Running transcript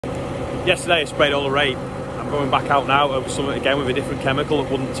Yesterday I sprayed all the rape. I'm going back out now over something again with a different chemical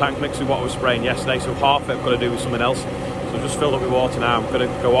that wouldn't tank mix with what I was spraying yesterday, so half of it I've got to do with something else. So I've just filled up with water now. I'm going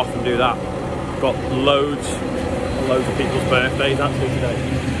to go off and do that. I've got loads of people's birthdays actually today,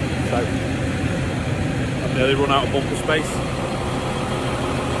 so I've nearly run out of bumper space.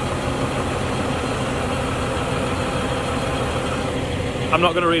 I'm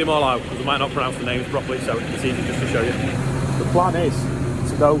not going to read them all out because I might not pronounce the names properly, so it's easy just to show you. The plan is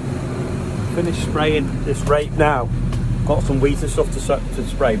to go finish spraying this rape now. Got some wheat and stuff to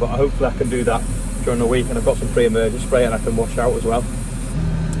spray, but hopefully I can do that during the week, and I've got some pre-emergent spray and I can wash out as well.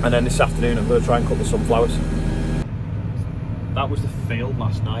 And then this afternoon I'm going to try and cut the sunflowers. That was the field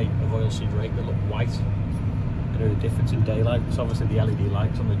last night of oilseed rape that looked white. I know the difference in daylight. It's obviously the LED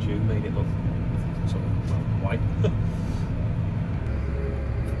lights on the dune made it look sort of white.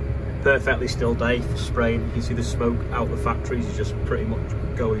 Perfectly still day for spraying. You can see the smoke out the factories is just pretty much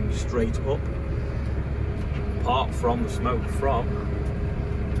going straight up. Apart from the smoke from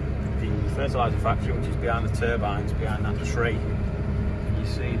the fertiliser factory, which is behind the turbines, behind that tree. You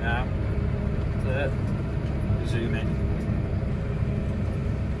see now, there, zoom in.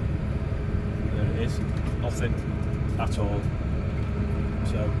 There it is, nothing at all.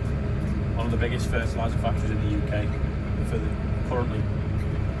 So, one of the biggest fertiliser factories in the UK, for the currently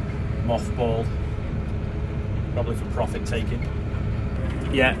mothballed, probably for profit taking.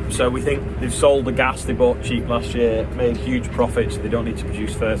 Yeah, so we think they've sold the gas they bought cheap last year, made huge profits, they don't need to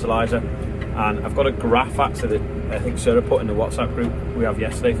produce fertiliser. And I've got a graph actually that I think Sarah put in the WhatsApp group we have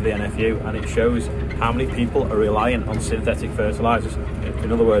yesterday for the NFU, and it shows how many people are reliant on synthetic fertilisers.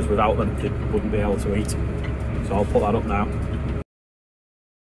 In other words, without them they wouldn't be able to eat. So I'll put that up now.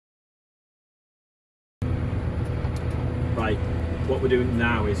 Right, what we're doing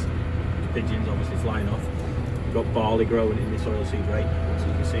now is pigeons obviously flying off. We've got barley growing in this oilseed rape, so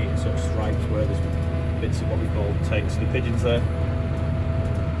you can see it sort of stripes where there's bits of what we call tails. So the pigeons there,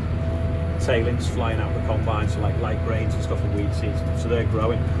 tailings flying out of the combine, so like light grains and stuff and weed seeds. So they're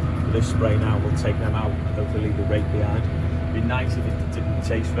growing. With this spray now we'll take them out, hopefully leave the rape behind. It'd be nice if it didn't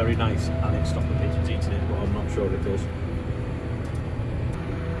taste very nice and it stopped the pigeons eating it, but I'm not sure it does.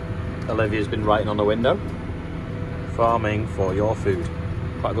 Olivia's been writing on the window, farming for your food.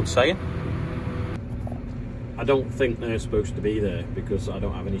 Quite a good saying. I don't think they're supposed to be there because I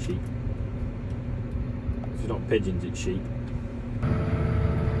don't have any sheep. It's not pigeons, it's sheep.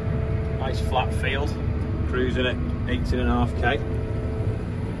 Nice flat field, cruising at 18.5k.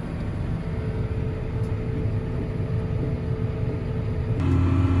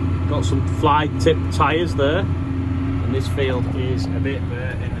 Got some fly tip tyres there, and this field is a bit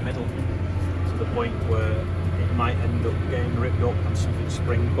there in the middle, to the point where it might end up getting ripped up and something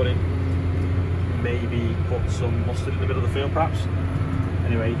spring put in. Maybe put some mustard in the middle of the field perhaps.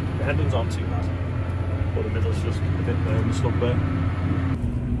 Anyway, the headlands aren't too bad, but the middle's just a bit there in the slump there.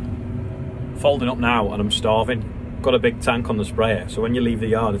 Folding up now and I'm starving. Got a big tank on the sprayer, so when you leave the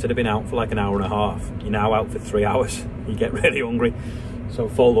yard, instead of being out for like an hour and a half, you're now out for 3 hours. You get really hungry. So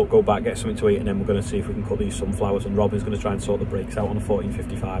fold up, go back, get something to eat, and then we're going to see if we can cut these sunflowers, and Robin's going to try and sort the brakes out on a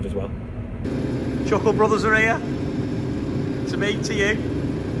 1455 as well. Chuckle Brothers are here. To me, to you.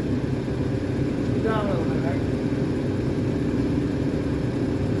 Down a little bit, mate.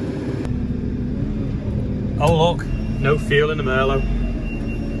 Oh look, no fuel in the Merlot.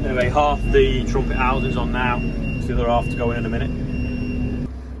 Anyway, half the trumpet housing's on now, so the other half to go in a minute.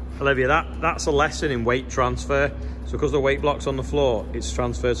 Olivia, that's a lesson in weight transfer. So because the weight block's on the floor, it's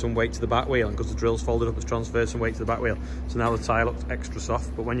transferred some weight to the back wheel, and because the drill's folded up, it's transferred some weight to the back wheel. So now the tyre looks extra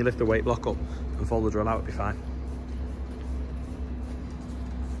soft, but when you lift the weight block up and fold the drill out, it'll be fine.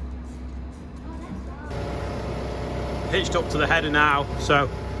 Hitched up to the header now, so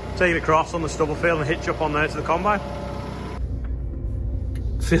take it across on the stubble field and hitch up on there to the combine.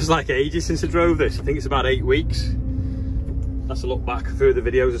 Feels like ages since I drove this. I think it's about 8 weeks. That's a look back through the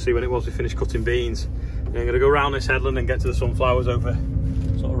videos to see when it was we finished cutting beans. And I'm going to go around this headland and get to the sunflowers over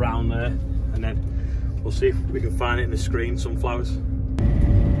sort of around there, and then we'll see if we can find it in the screen, sunflowers.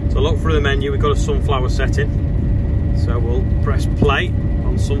 So look through the menu, we've got a sunflower setting. So we'll press play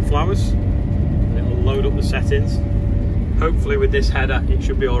on sunflowers and it will load up the settings. Hopefully with this header it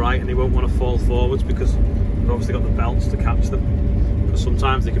should be alright and they won't want to fall forwards because we've obviously got the belts to catch them. But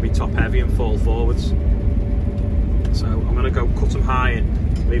sometimes they can be top heavy and fall forwards. So I'm going to go cut them high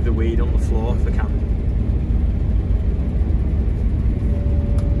and leave the weed on the floor if I can.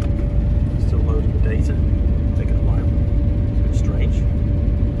 Still loading the data, taking a while. It's a bit strange.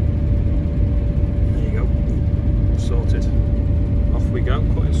 There you go, sorted. Off we go,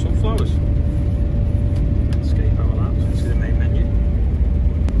 cutting sunflowers. Escape out of that, so you can see the main menu.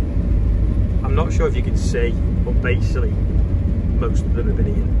 not sure if you can see, but basically most of them have been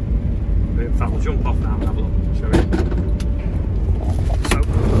eaten. In fact, we'll jump off now and have a look. Show you. So,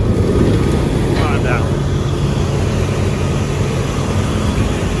 right down.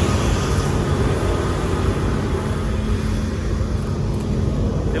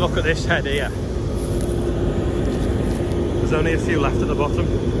 You look at this head here. There's only a few left at the bottom.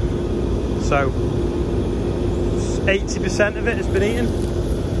 So 80% of it has been eaten.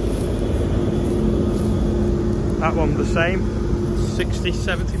 That one the same,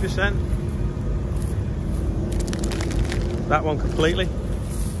 60–70%. That one completely.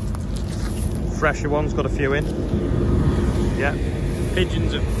 Fresher one's got a few in. Yeah,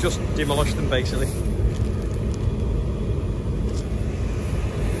 pigeons have just demolished them basically.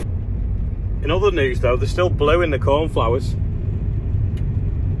 In other news though, they're still blue in the cornflowers.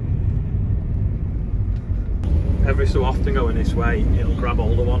 Every so often going this way, it'll grab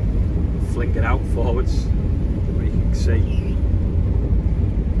hold of one, fling it out forwards, where you can see.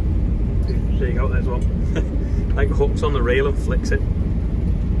 There you go, there's one. Like hooks on the reel and flicks it.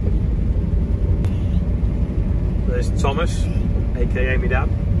 There's Thomas, aka my dad,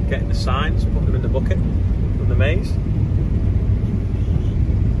 getting the signs, putting them in the bucket from the maze.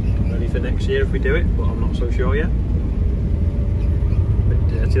 Ready for next year if we do it, but I'm not so sure yet. Bit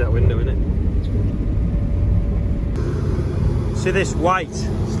dirty that window, isn't it? See this white,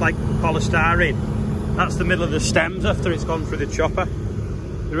 it's like polystyrene. That's the middle of the stems after it's gone through the chopper.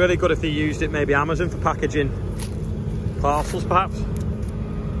 It'd be really good if they used it, maybe Amazon, for packaging parcels perhaps.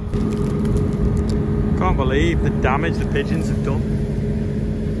 Can't believe the damage the pigeons have done.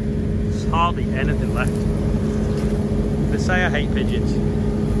 There's hardly anything left. They say I hate pigeons.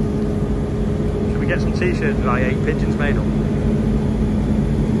 Should we get some t-shirts with I hate pigeons made up?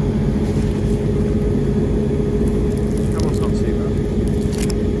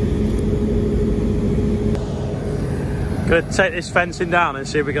 Going to take this fencing down and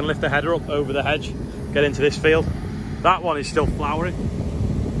see if we can lift the header up over the hedge, get into this field. That one is still flowering.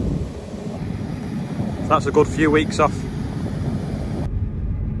 So that's a good few weeks off.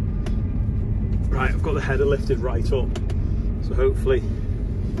 Right, I've got the header lifted right up. So hopefully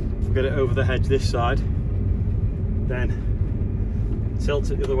we'll get it over the hedge this side. Then tilt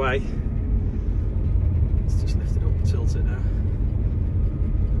it the other way. Let's just lift it up and tilt it now.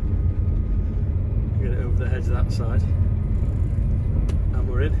 Get it over the hedge that side. And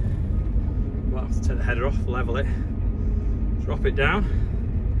we're in. We'll have to take the header off, level it, drop it down.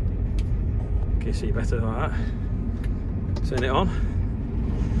 Okay, see better like that. Turn it on.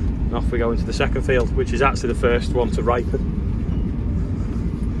 And off we go into the second field, which is actually the first one to ripen.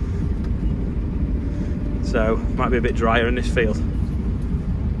 So, might be a bit drier in this field.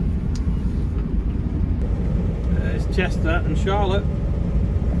 There's Chester and Charlotte.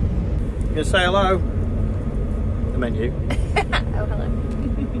 You gonna say hello? I meant you. Oh, hello.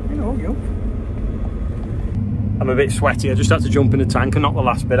 Hello, you. I'm a bit sweaty. I just had to jump in the tank and knock the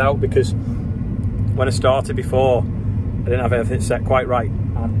last bit out because when I started before, I didn't have everything set quite right.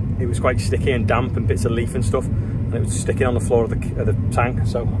 And it was quite sticky and damp and bits of leaf and stuff. And it was sticking on the floor of the tank.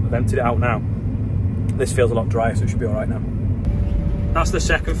 So I've emptied it out now. This feels a lot drier, so it should be all right now. That's the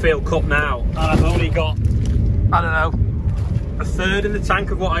second field cut now. And I've only got, I don't know, a third in the tank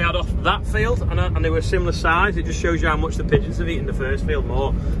of what I had off that field, and they were similar size. It just shows you how much the pigeons have eaten the first field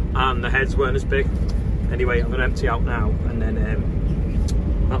more, and the heads weren't as big. Anyway, I'm going to empty out now, and then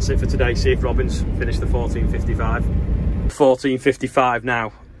that's it for today. See if Robin's finished the 1455. 1455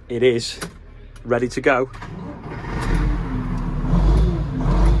 now. It is ready to go.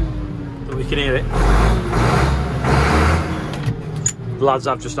 So we can hear it. The lads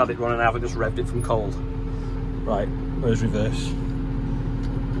have just had it running. I haven't just revved it from cold. Right. Where's reverse?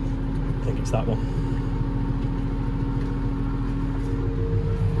 I think it's that one.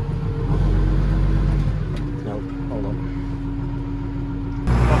 No, hold on.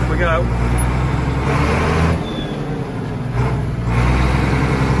 Off we go.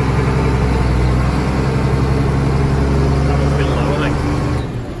 That one's a bit low, I think.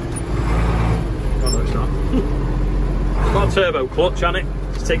 Oh no, it's not. It's got a turbo clutch on it.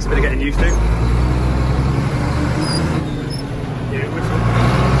 It takes a bit of getting used to.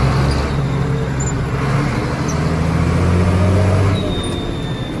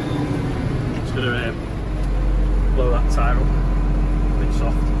 Just gonna blow that tyre up, a bit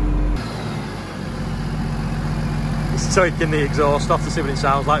soft. It's taking the exhaust off to see what it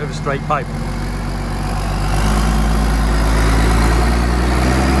sounds like with a straight pipe.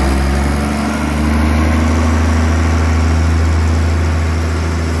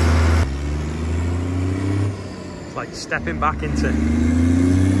 It's like stepping back into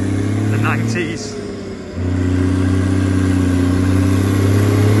the 90s.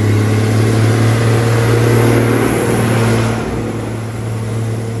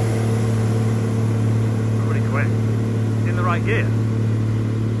 Pretty quick. In the right gear.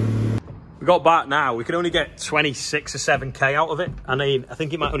 We got back now. We can only get 26 or 7k out of it. I mean, I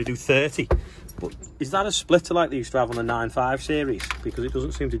think it might only do 30. But is that a splitter like they used to have on the 9.5 series? Because it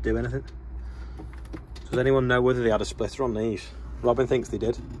doesn't seem to do anything. Does anyone know whether they had a splitter on these? Robin thinks they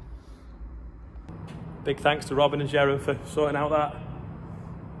did. Big thanks to Robin and Jeremy for sorting out that.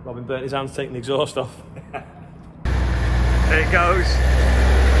 Robin burnt his hands taking the exhaust off. There it goes.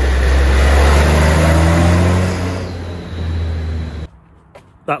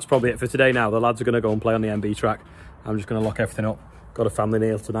 That's probably it for today now. The lads are going to go and play on the MB track. I'm just going to lock everything up. Got a family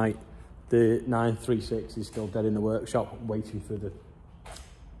nail tonight. The 936 is still dead in the workshop, waiting for the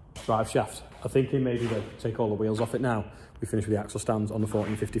drive shaft. I'm thinking maybe they'll take all the wheels off it now. We finish with the axle stands on the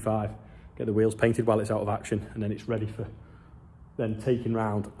 1455. Get the wheels painted while it's out of action, and then it's ready for then taking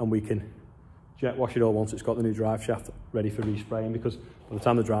round, and we can jet wash it all once it's got the new drive shaft ready for respraying, because by the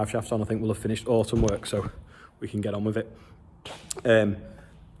time the drive shaft's on, I think we'll have finished autumn work, so we can get on with it.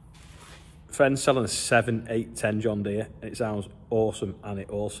 Friend's selling a 7, 8, 10 John Deere. It sounds awesome, and it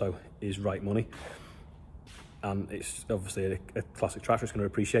also is right money. And it's obviously a classic tractor it's going to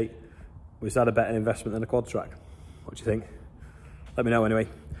appreciate. Was that a better investment than a quad track? What do you think? Let me know anyway.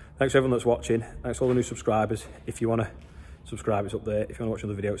 Thanks to everyone that's watching. Thanks to all the new subscribers. If you want to subscribe, it's up there. If you want to watch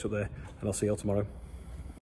another video, it's up there. And I'll see you all tomorrow.